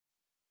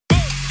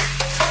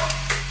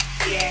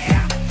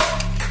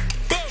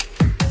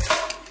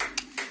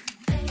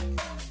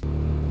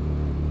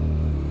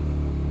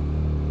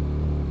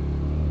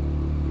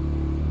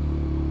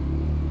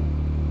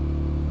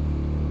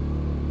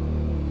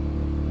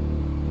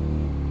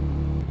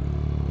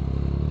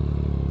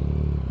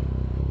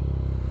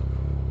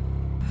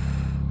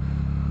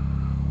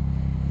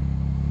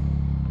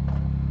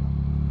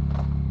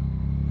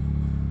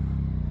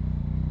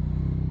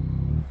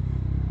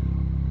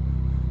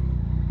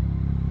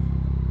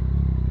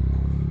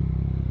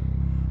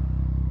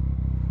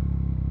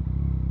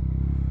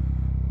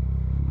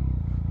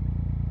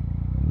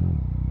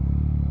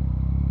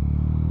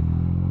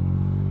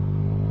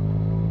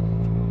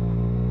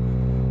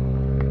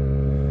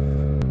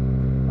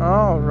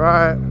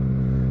Alright,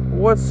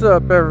 what's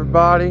up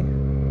everybody?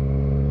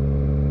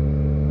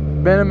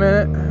 Been a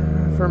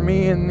minute for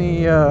me in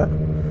the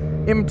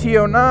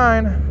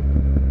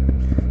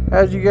MT09.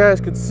 As you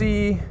guys could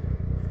see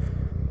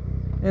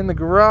in the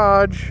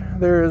garage,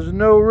 there is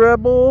no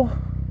Rebel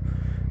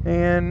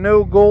and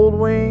no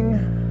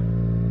Goldwing.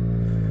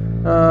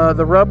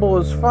 The Rebel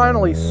is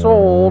finally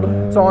sold.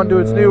 It's on to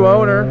its new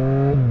owner.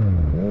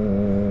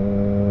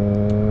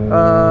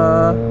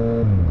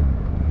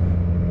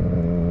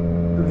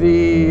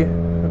 The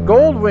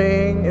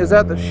Goldwing is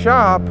at the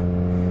shop.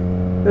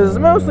 This is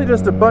mostly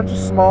just a bunch of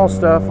small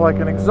stuff like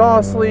an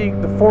exhaust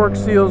leak, the fork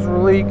seals were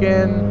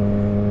leaking,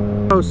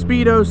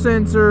 speedo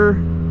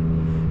sensor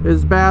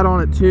is bad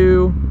on it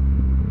too.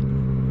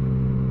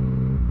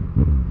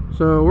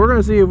 So we're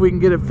gonna see if we can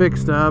get it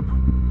fixed up.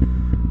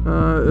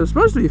 It's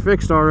supposed to be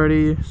fixed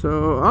already,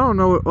 so I don't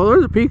know. Oh,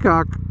 there's a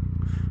peacock.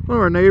 One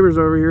of our neighbors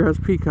over here has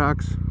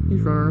peacocks.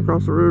 He's running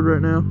across the road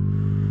right now.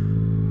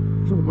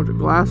 There's a whole bunch of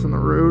glass in the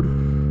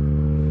road.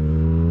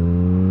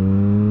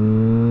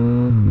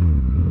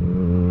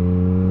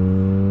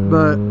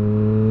 But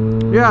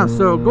yeah,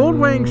 so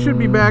Goldwing should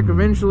be back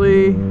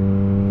eventually. I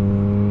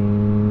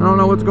don't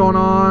know what's going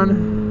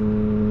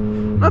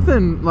on.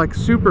 Nothing like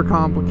super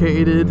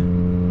complicated.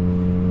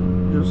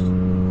 Just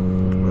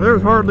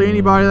there's hardly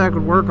anybody that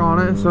could work on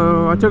it,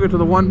 so I took it to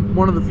the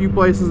one of the few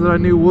places that I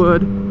knew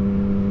would.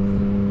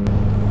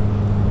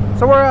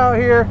 So we're out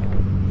here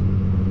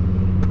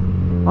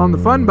on the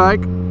fun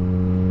bike,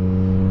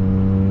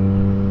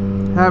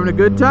 having a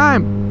good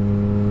time.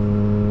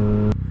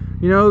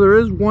 You know, there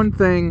is one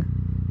thing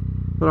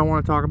that I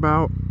want to talk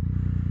about,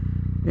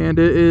 and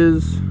it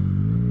is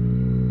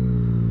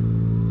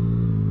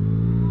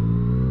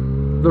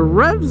the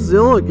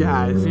Revzilla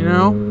guys. You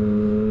know,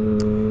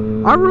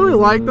 I really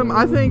like them.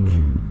 I think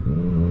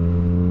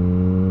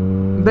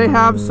they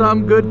have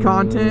some good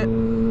content.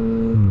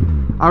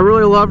 I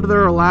really loved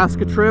their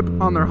Alaska trip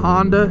on their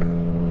Honda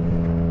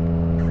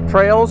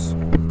trails.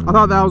 I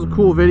thought that was a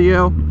cool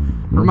video.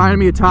 Reminded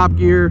me of Top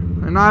Gear,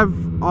 and I've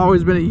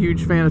always been a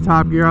huge fan of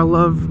Top Gear. I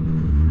love,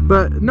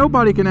 but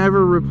nobody can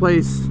ever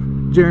replace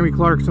Jeremy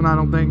Clarkson, I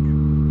don't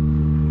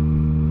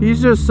think.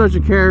 He's just such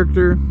a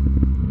character.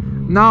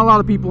 Not a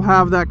lot of people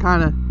have that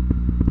kind of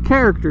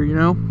character, you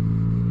know.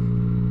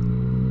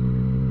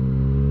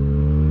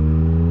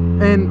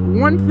 And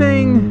one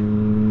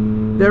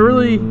thing that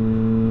really,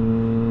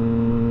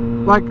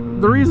 like,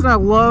 the reason I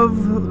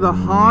love the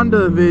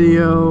Honda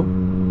video,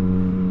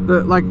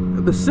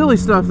 the silly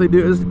stuff they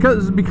do, is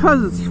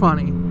because it's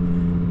funny.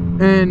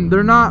 And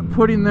they're not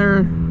putting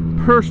their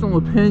personal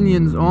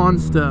opinions on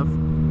stuff.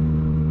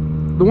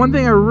 The one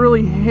thing I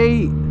really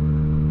hate,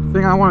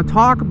 thing I want to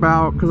talk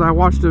about, because I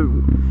watched a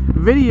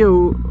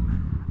video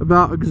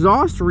about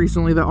exhaust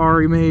recently that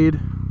Ari made,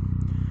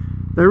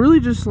 that really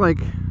just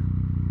like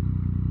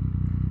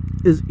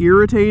is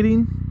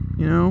irritating,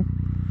 you know.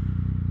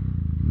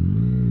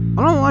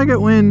 I don't like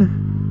it when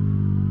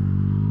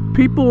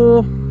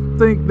people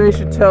think they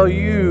should tell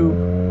you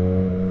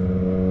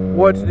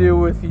what to do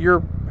with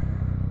your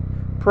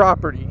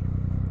property.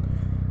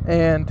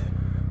 And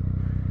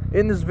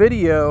in this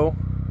video,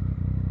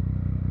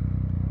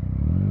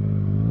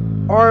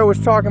 Ari was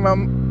talking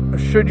about,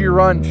 should you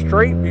run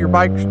straight your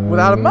bike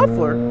without a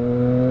muffler?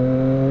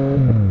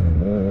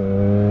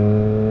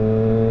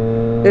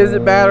 Is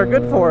it bad or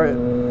good for it?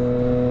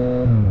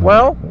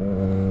 Well,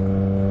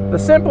 the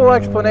simple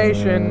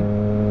explanation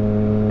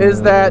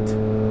is that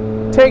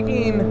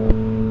taking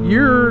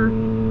your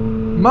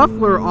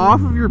muffler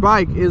off of your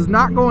bike is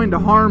not going to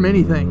harm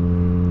anything.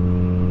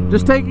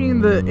 Just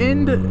taking the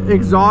end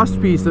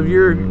exhaust piece of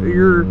your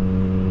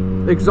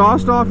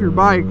exhaust off your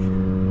bike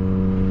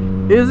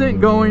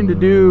isn't going to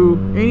do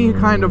any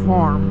kind of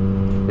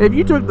harm. If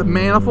you took the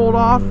manifold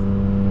off,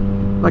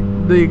 like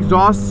the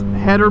exhaust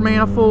header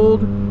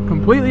manifold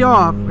completely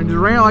off, and just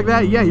ran it like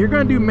that, yeah, you're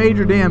going to do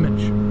major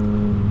damage.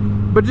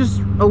 But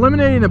just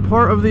eliminating a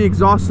part of the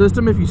exhaust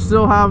system, if you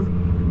still have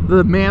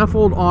the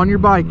manifold on your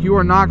bike, you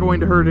are not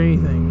going to hurt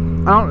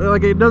anything.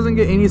 It doesn't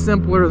get any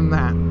simpler than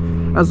that.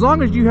 As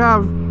long as you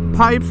have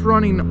pipes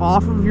running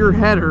off of your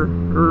header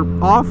or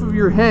off of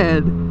your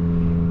head,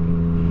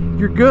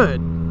 you're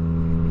good.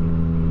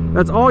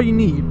 That's all you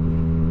need.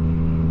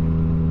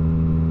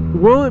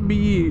 Will it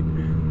be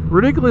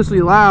ridiculously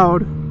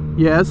loud?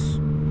 Yes.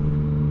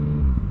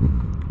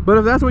 But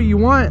if that's what you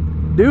want,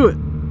 do it.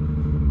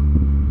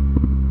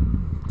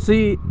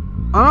 See,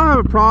 I don't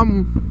have a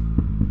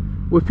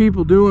problem with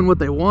people doing what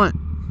they want.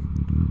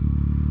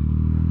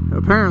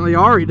 Apparently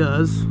Ari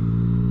does.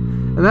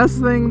 And that's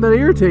the thing that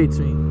irritates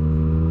me.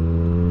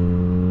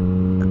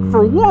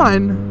 For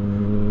one,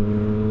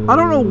 I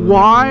don't know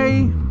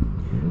why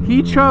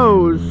he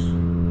chose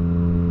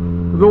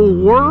the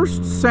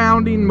worst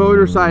sounding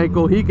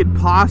motorcycle he could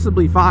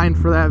possibly find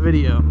for that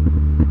video.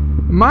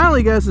 My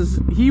only guess is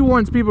he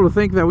wants people to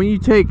think that when you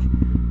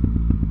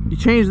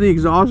change the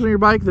exhaust on your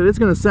bike, that it's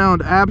going to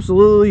sound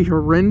absolutely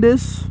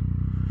horrendous.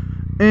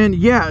 And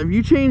yeah, if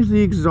you change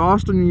the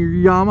exhaust on your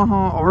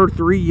Yamaha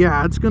R3,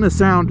 yeah, it's going to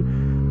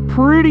sound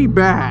pretty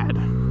bad.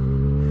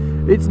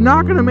 It's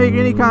not going to make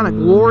any kind of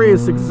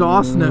glorious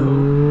exhaust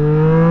note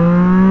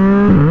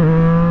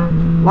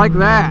like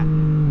that.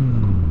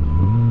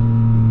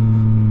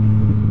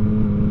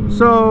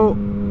 So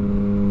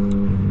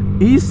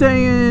he's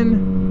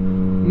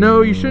saying,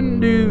 no, you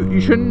shouldn't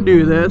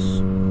do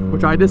this,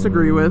 which I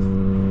disagree with.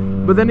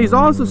 But then he's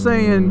also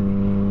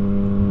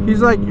saying,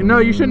 he's like, no,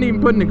 you shouldn't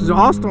even put an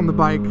exhaust on the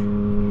bike.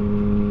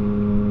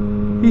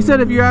 He said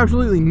if you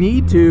absolutely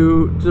need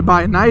to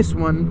buy a nice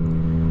one,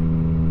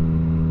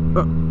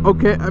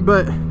 okay,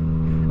 but,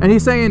 and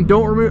he's saying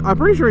don't remove, I'm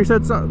pretty sure he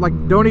said something like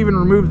don't even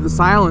remove the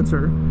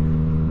silencer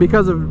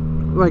because of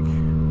like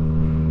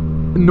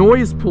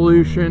noise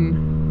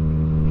pollution,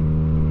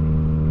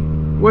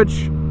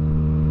 which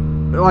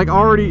like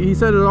already, he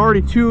said it's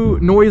already too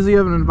noisy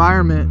of an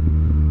environment.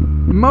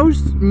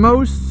 Most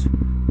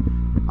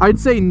I'd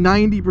say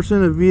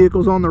 90% of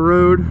vehicles on the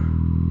road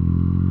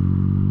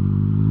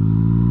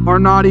are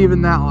not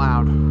even that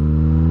loud.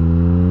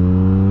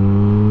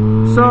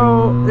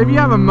 So if you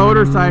have a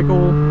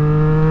motorcycle,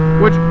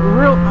 which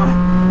real,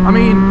 I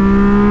mean,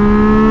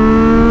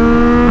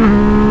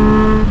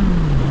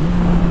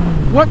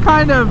 what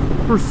kind of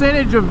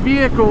percentage of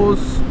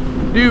vehicles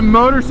do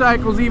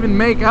motorcycles even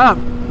make up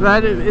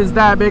that it is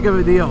that big of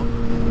a deal?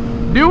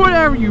 Do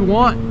whatever you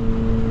want.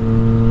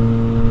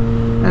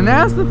 And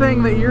that's the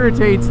thing that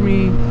irritates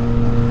me,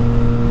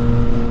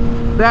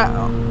 that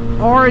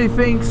Ari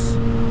thinks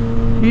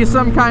he's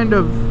some kind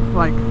of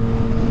like,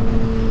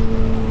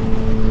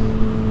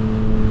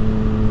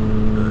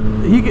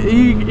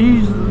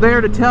 he's there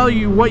to tell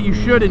you what you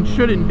should and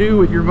shouldn't do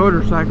with your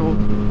motorcycle,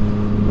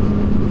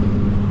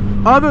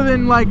 other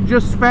than like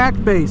just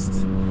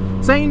fact-based.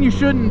 Saying you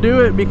shouldn't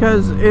do it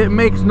because it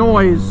makes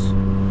noise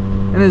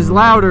and is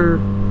louder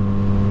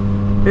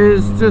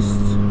is just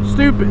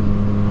stupid,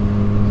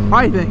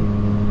 I think.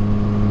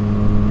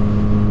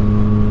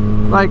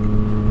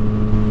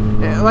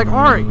 Like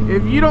Ari,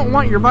 if you don't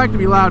want your bike to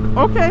be loud,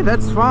 okay,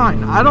 that's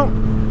fine. I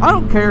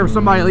don't care if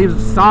somebody leaves a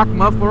stock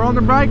muffler on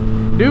their bike.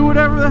 Do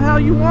whatever the hell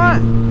you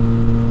want.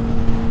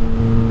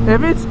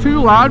 If it's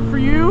too loud for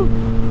you,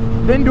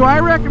 then do I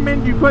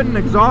recommend you put an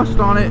exhaust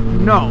on it?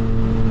 No.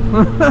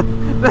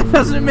 That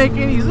doesn't make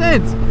any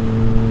sense.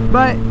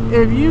 But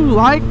if you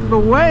like the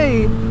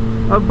way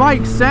a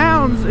bike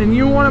sounds and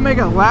you want to make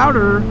it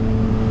louder,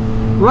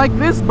 like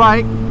this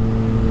bike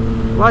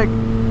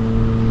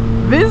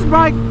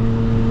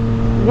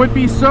would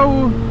be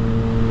so,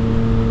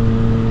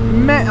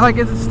 like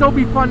it'd still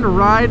be fun to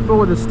ride, but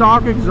with a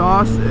stock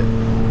exhaust,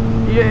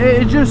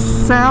 it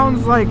just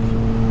sounds like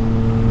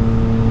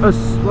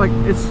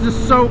it's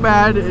just so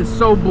bad. It's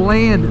so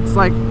bland. It's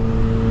like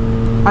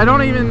I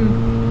don't even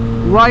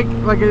like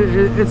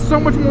it's so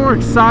much more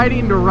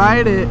exciting to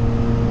ride it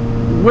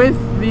with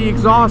the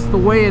exhaust the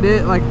way it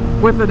is, like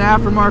with an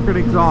aftermarket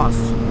exhaust.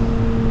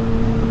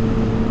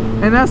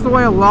 And that's the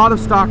way a lot of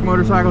stock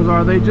motorcycles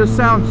are. They just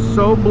sound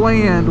so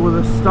bland with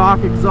a stock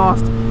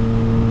exhaust.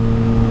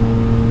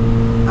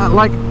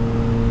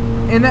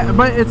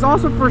 But it's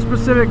also for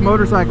specific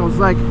motorcycles.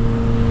 Like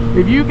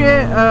if you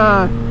get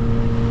a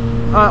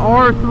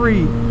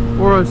R3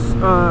 or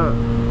a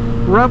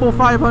Rebel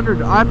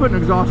 500, I put an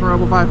exhaust on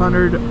Rebel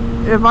 500.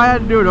 If I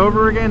had to do it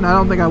over again, I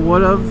don't think I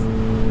would have,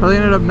 because I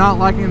ended up not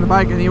liking the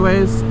bike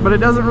anyways. But it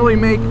doesn't really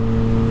make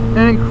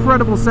an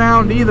incredible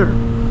sound either.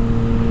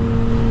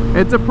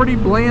 It's a pretty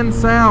bland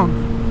sound,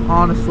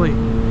 honestly.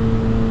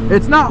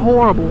 It's not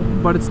horrible,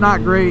 but it's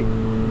not great.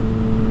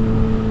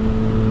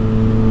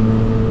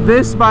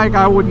 This bike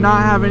I would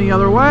not have any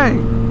other way.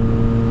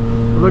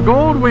 The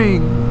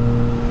Goldwing,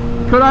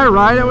 could I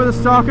ride it with a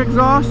stock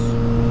exhaust?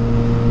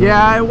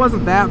 Yeah, it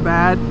wasn't that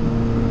bad.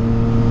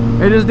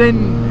 It just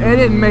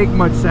didn't make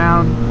much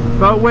sound.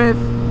 But with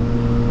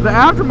the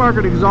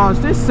aftermarket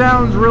exhaust, it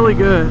sounds really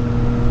good.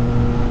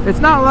 It's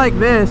not like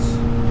this,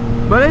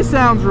 but it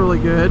sounds really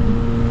good.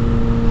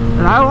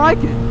 And I like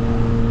it.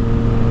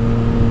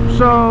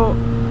 So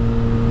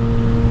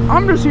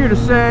I'm just here to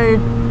say,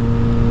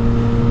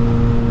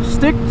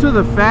 stick to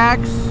the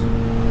facts.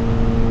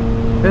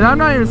 And I'm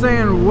not even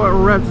saying what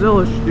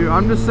Revzilla should do.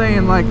 I'm just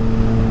saying, like,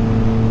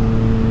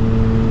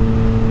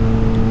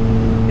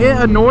 it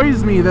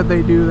annoys me that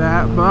they do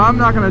that, but I'm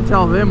not going to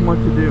tell them what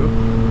to do.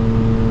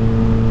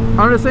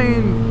 I'm just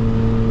saying,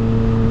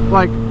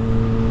 like,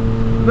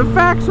 the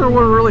facts are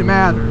what really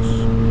matters.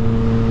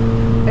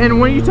 And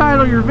when you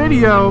title your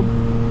video,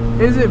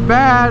 is it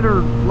bad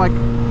or like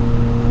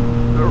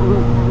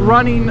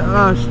running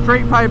a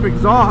straight pipe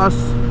exhaust,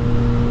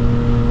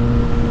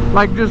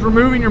 like just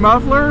removing your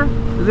muffler,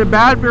 is it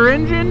bad for your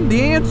engine?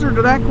 The answer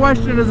to that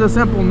question is a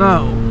simple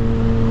no.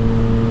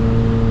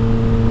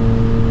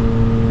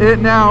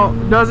 Now,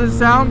 does it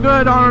sound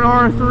good on an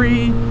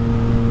R3?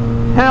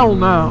 Hell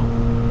no.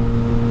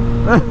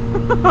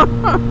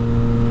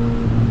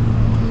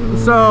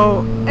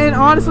 So, and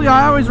honestly,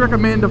 I always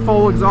recommend a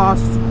full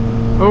exhaust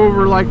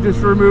over like just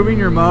removing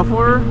your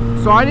muffler.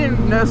 So I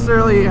didn't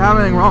necessarily have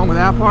anything wrong with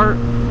that part.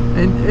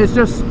 And it's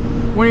just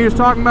when he was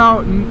talking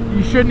about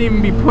you shouldn't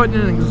even be putting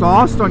an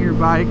exhaust on your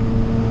bike,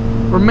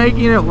 or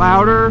making it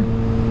louder,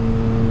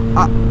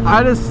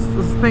 I just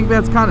think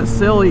that's kind of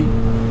silly,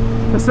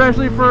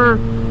 especially for,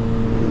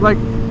 like,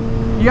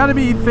 you got to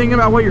be thinking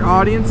about what your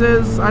audience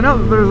is. I know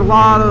that there's a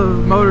lot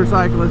of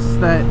motorcyclists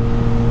that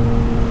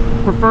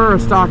prefer a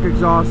stock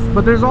exhaust,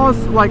 but there's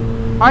also, like,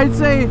 I'd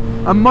say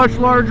a much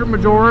larger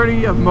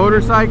majority of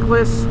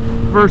motorcyclists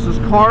versus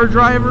car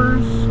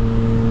drivers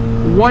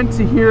want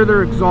to hear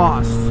their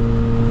exhaust.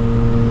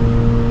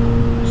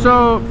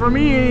 So for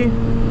me,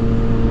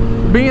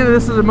 being that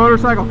this is a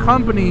motorcycle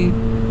company,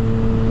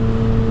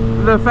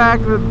 the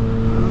fact that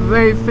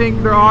they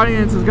think their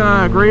audience is going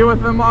to agree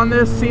with them on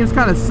this seems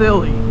kind of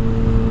silly,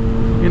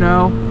 you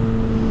know.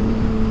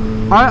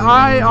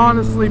 I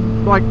honestly,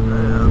 like,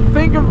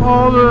 think of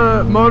all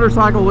the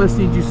motorcycle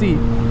listings you see.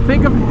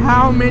 Think of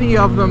how many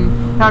of them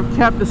have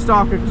kept the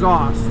stock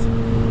exhaust.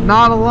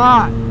 Not a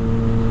lot.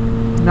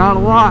 Not a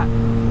lot.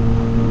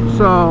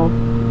 So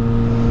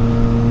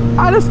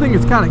I just think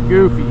it's kind of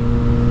goofy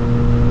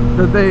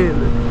that they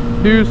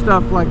do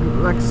stuff like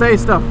say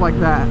stuff like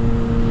that.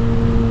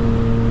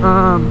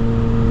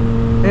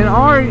 And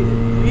Ari,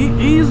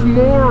 he's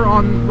more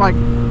on, like,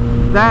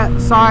 that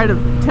side of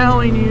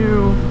telling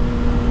you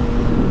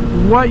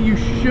what you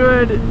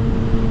should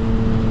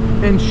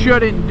and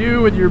shouldn't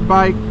do with your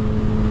bike,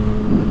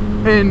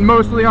 and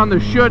mostly on the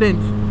shouldn't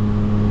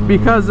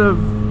because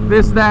of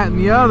this, that, and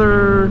the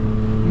other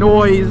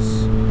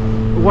noise.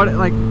 What,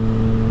 like,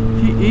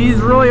 he's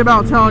really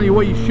about telling you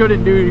what you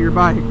shouldn't do to your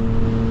bike.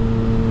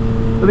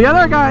 The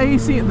other guy,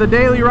 the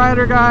Daily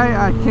Rider guy,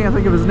 I can't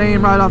think of his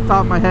name right off the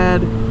top of my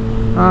head.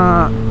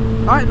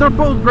 They're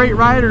both great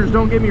riders,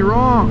 don't get me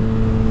wrong.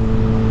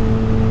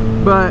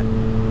 But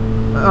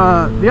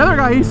the other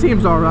guy, he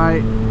seems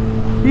alright.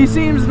 He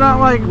seems not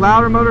like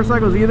louder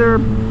motorcycles either.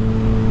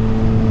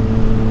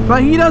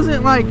 But he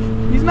doesn't, like,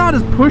 he's not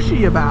as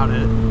pushy about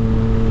it.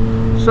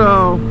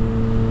 So,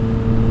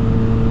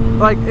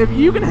 like, if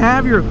you can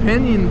have your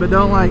opinion, but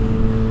don't, like,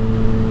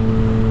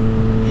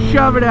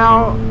 shove it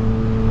out,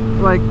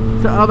 like,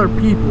 to other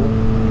people.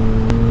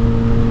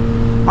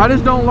 I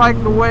just don't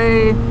like the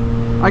way,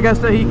 I guess,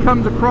 that he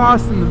comes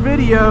across in the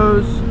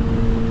videos,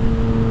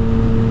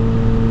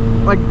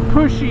 like,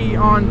 pushy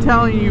on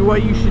telling you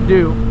what you should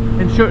do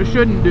and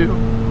shouldn't do.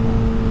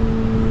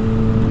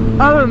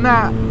 Other than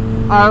that,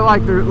 I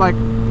like their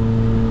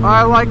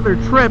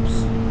trip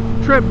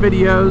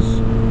videos.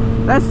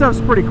 That stuff's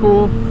pretty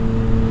cool.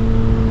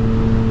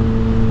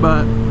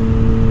 But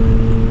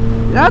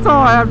that's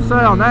all I have to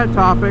say on that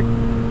topic.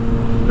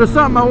 Just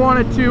something I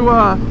wanted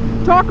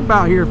to talk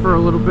about here for a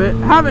little bit.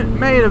 Haven't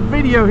made a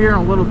video here in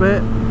a little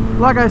bit.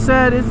 Like I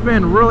said, it's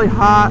been really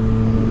hot.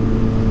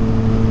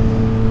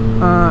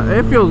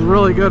 It feels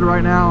really good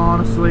right now,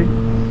 honestly.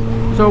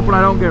 Just hoping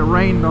I don't get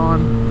rained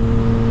on.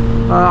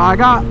 I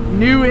got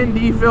new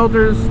ND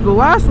filters. The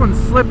last one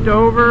slipped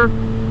over,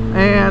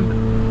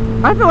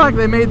 and I feel like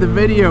they made the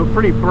video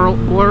pretty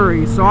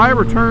blurry, so I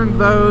returned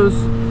those,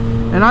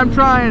 and I'm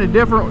trying a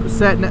different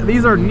set.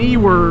 These are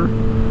newer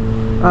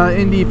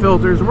ND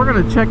filters. We're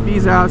going to check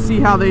these out,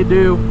 see how they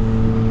do.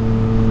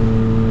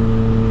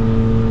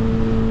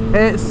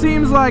 It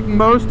seems like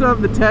most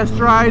of the test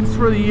rides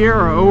for the year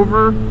are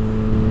over,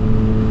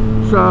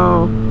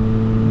 so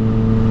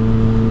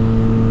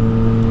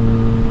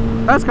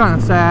that's kind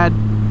of sad.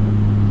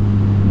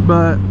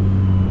 But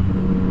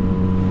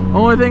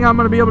only thing I'm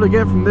going to be able to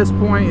get from this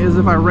point is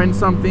if I rent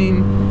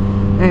something.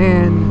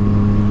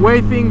 And the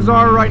way things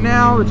are right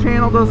now, the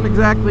channel doesn't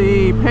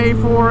exactly pay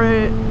for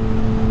it.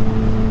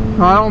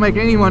 I don't make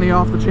any money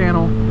off the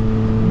channel,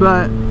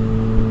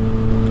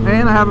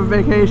 and I have a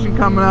vacation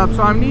coming up,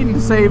 so I'm needing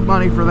to save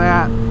money for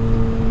that.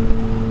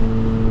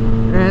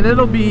 And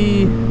it'll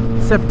be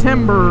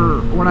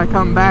September when I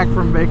come back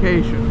from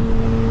vacation,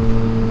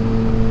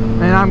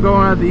 and I'm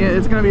going at the end.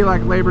 It's going to be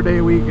like Labor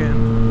Day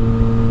weekend.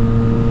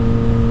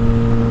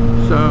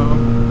 So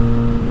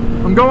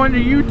I'm going to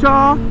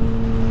Utah.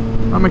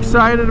 I'm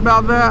excited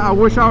about that. I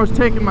wish I was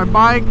taking my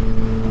bike,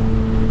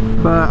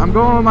 but I'm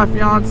going with my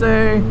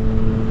fiance,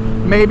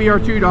 maybe our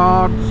 2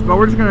 dogs, but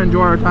we're just gonna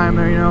enjoy our time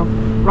there, you know.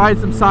 Ride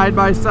some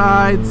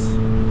side-by-sides,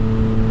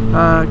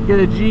 get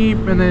a Jeep,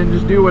 and then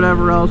just do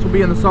whatever else. We'll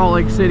be in the Salt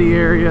Lake City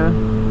area,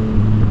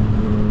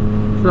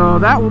 so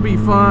that will be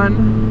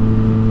fun.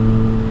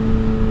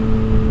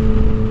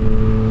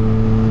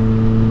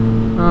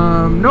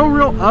 No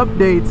real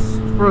updates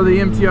for the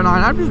MT09.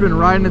 I've just been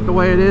riding it the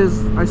way it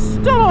is. I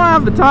still don't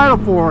have the title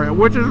for it,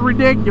 which is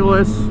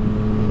ridiculous.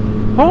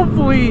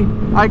 Hopefully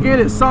I get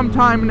it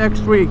sometime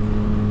next week.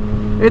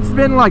 It's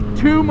been like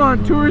 2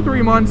 or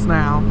 3 months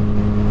now.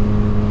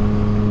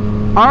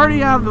 I already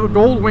have the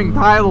Goldwing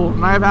title,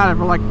 and I've had it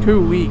for like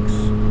 2 weeks.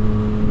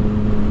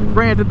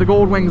 Granted, the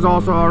Goldwing's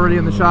also already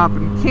in the shop,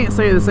 and can't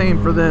say the same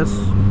for this.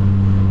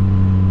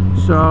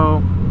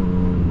 So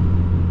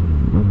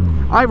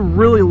I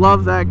really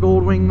love that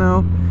Goldwing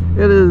though.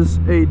 It is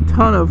a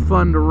ton of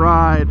fun to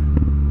ride.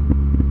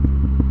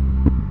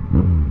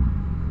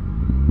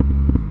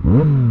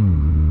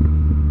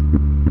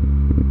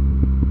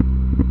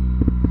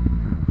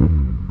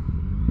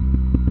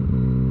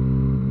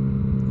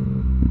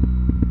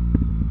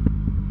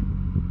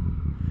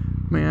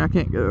 Man, I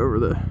can't get over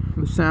the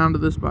sound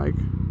of this bike.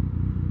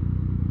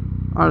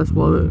 I just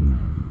love it.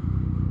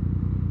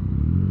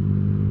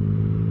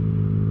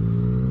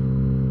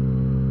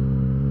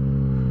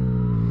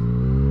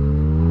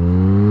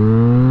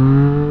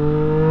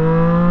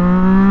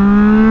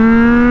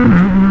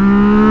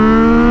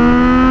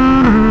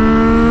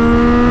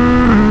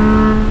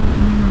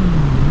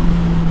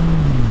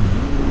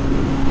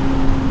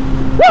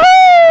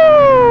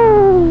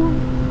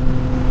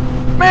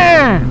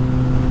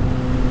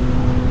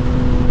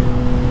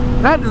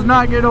 That does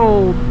not get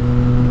old.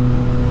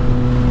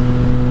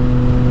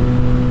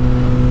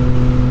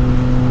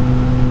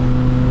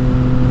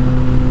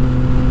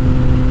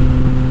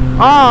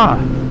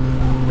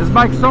 This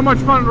bike's so much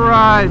fun to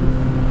ride.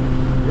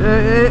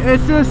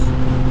 It's just,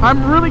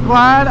 I'm really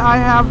glad I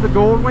have the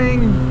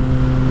Goldwing,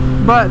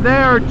 but they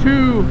are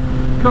two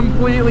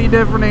completely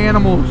different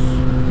animals,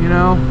 you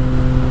know.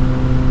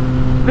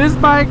 This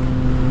bike,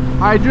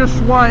 I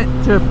just want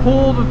to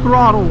pull the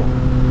throttle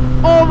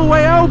all the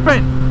way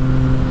open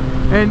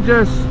and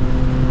just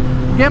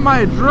get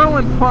my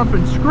adrenaline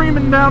pumping,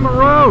 screaming down the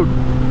road.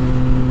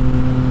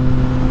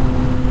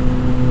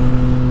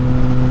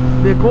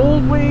 The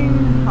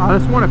Goldwing, I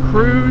just want to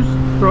cruise,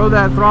 throw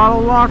that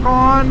throttle lock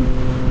on,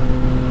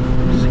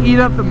 just eat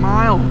up the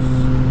miles.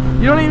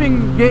 You don't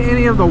even get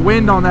any of the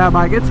wind on that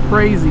bike. It's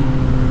crazy.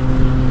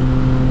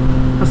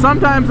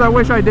 Sometimes I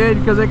wish I did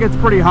because it gets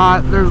pretty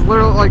hot. There's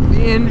literally, like,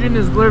 the engine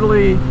is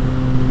literally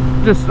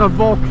just a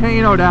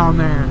volcano down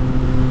there.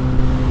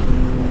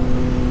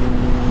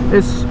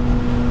 It's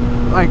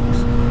like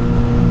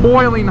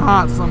boiling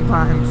hot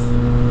sometimes,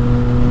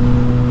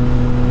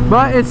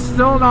 but it's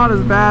still not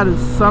as bad as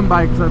some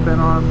bikes I've been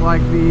on,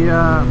 like the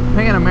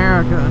Pan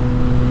America.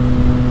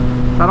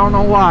 I don't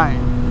know why,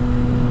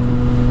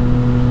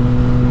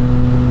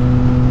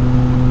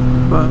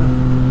 but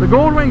the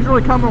Goldwing's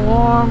really coming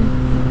along.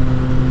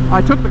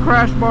 I took the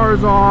crash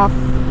bars off,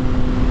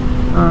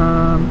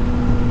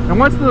 and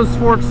once those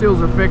fork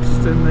seals are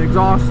fixed and the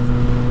exhaust,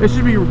 it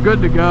should be good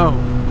to go,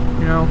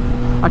 you know.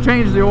 I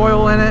changed the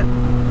oil in it,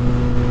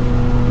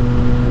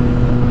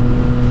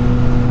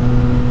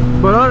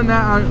 but other than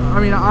that,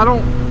 I mean,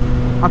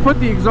 I put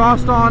the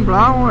exhaust on, but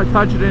I don't want to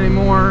touch it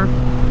anymore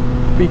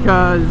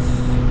because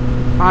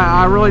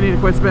I really need to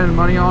quit spending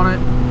money on it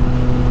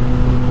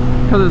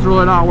because it's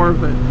really not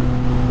worth it.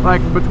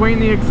 Like,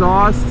 between the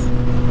exhaust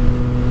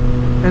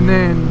and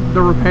then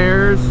the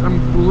repairs,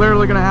 I'm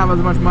literally going to have as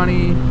much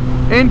money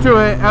into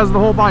it as the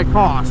whole bike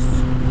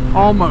costs.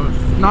 Almost.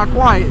 Not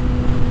quite.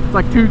 It's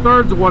like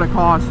 2/3 of what it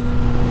costs,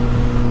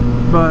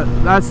 but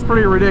that's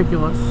pretty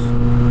ridiculous.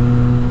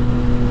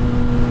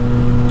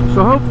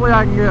 So hopefully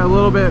I can get a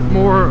little bit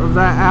more of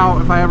that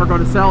out if I ever go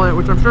to sell it,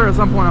 which I'm sure at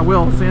some point I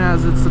will, seeing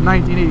as it's a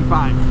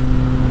 1985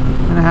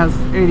 and it has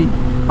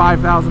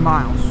 85,000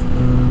 miles,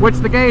 which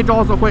the gauge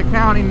also quit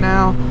counting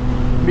now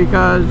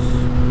because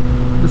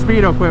the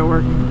speedo quit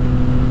working,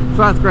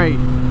 so that's great.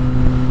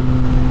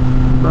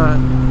 But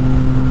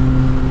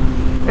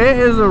it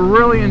is a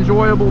really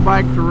enjoyable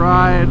bike to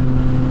ride.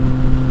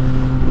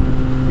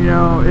 You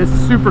know, it's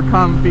super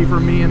comfy for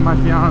me and my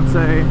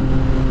fiance.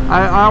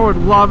 I would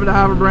love to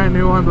have a brand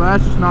new one, but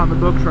that's just not in the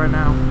books right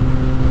now.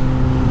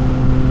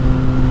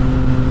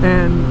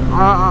 And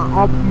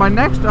my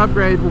next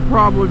upgrade will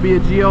probably be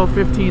a GL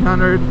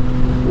 1500,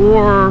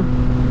 or,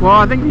 well,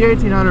 I think the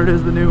 1800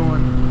 is the new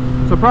one.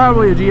 So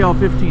probably a GL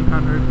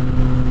 1500.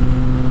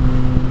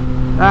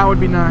 That would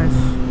be nice.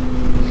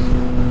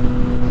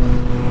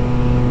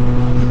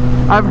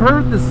 I've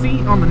heard the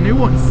seat on the new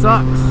one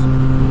sucks,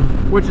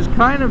 which is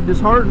kind of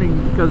disheartening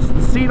because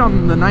the seat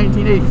on the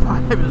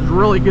 1985 is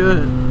really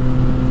good.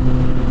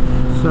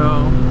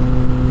 So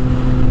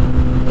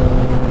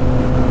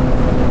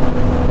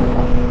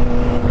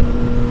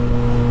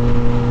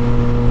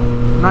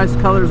nice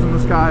colors in the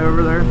sky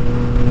over there.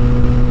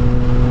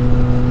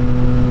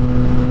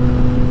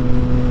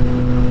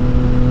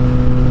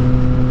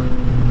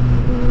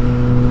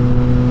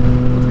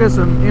 Let's get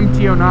some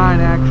MT09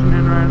 action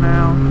in right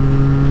now.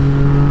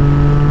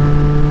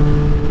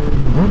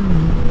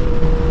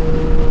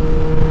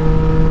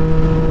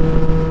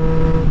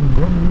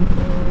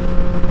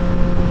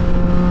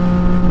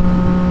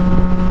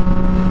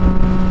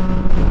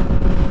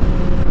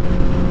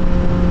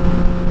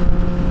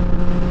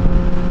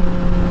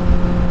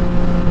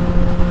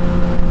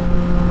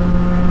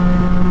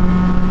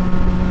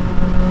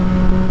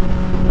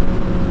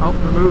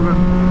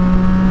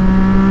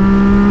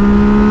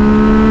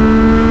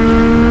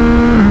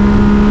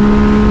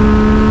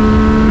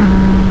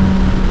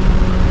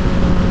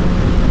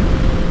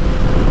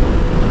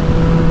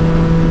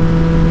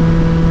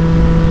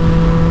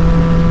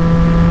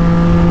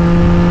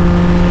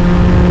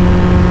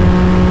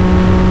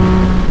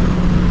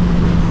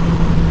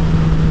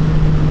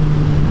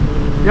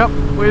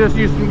 We just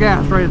used some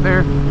gas right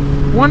there.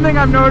 One thing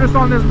I've noticed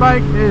on this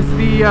bike is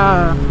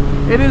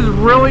it is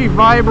really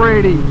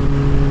vibrating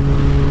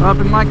up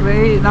in like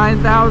the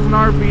 9,000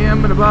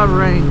 RPM and above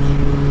range.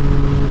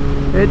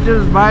 It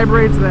just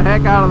vibrates the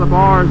heck out of the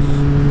bars.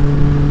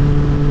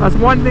 That's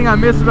one thing I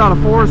miss about a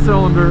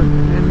 4-cylinder,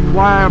 and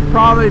why I'll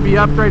probably be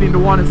upgrading to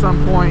one at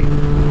some point.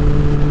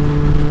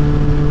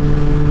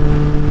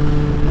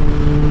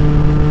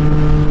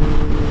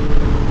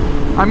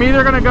 I'm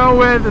either going to go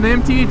with an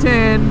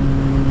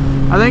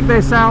MT10, I think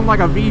they sound like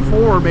a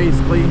V4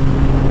 basically,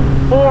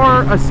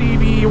 or a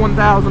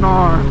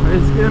CB1000R.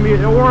 It's going to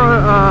be, or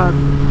a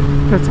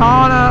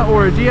Katana,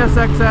 or a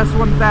GSXS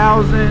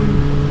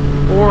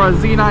 1000, or a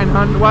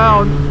Z900.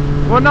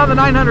 Well, no, the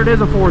 900 is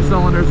a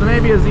 4-cylinder, so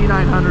maybe a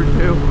Z900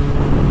 too.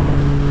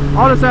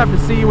 I'll just have to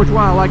see which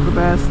one I like the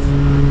best.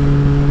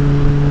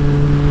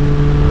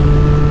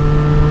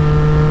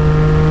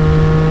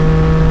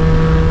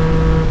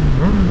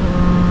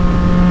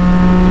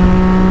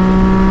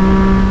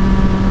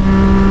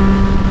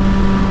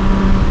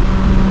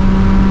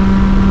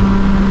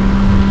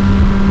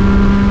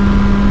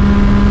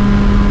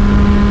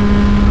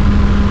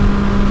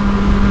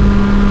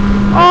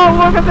 Oh,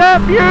 look at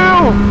that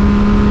view!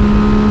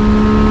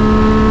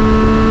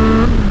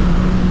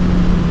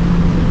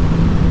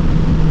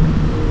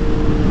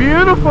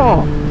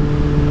 Beautiful!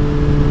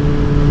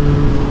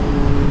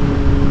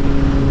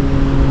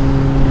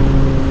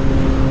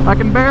 I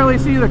can barely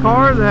see the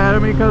cars ahead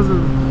of me because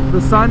of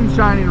the sun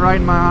shining right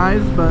in my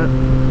eyes, but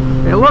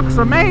it looks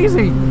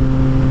amazing!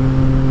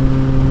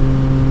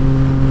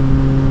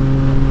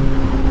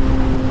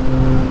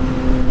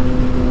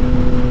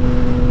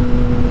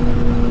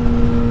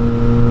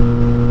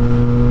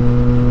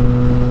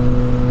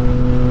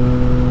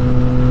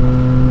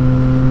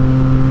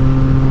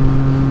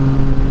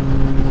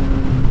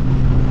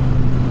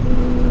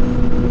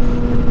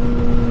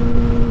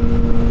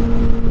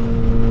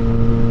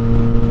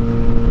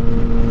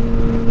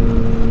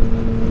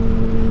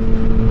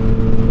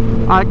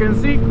 I can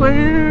see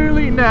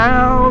clearly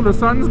now, the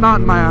sun's not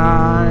in my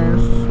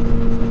eyes.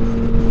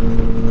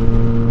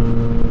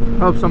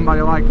 Hope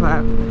somebody liked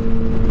that.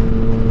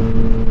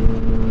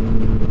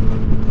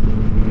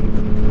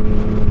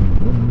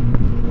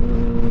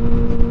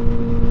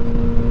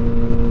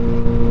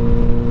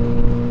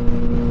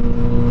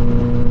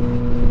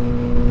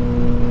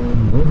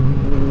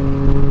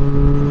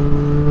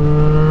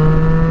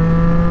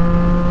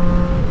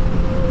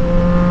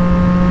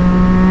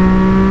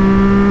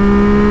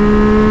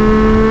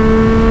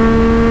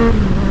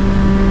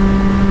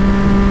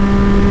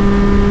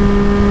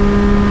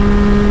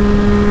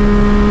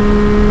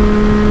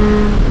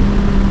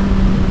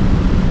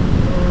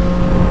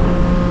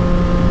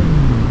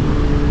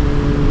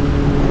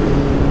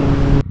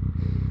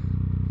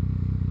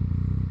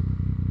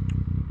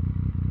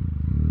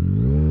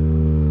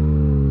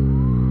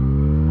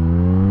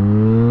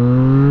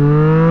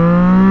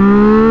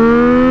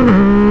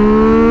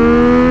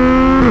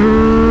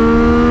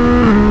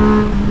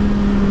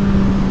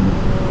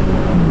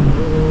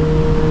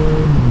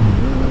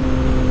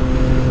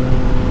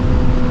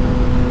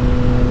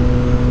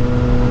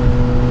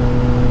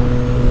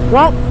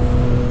 Well,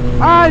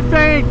 I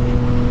think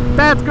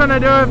that's gonna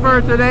do it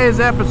for today's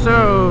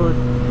episode.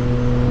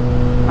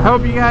 I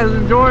hope you guys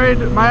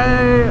enjoyed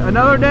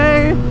another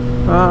day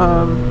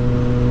of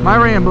my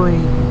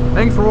rambling.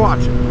 Thanks for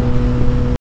watching.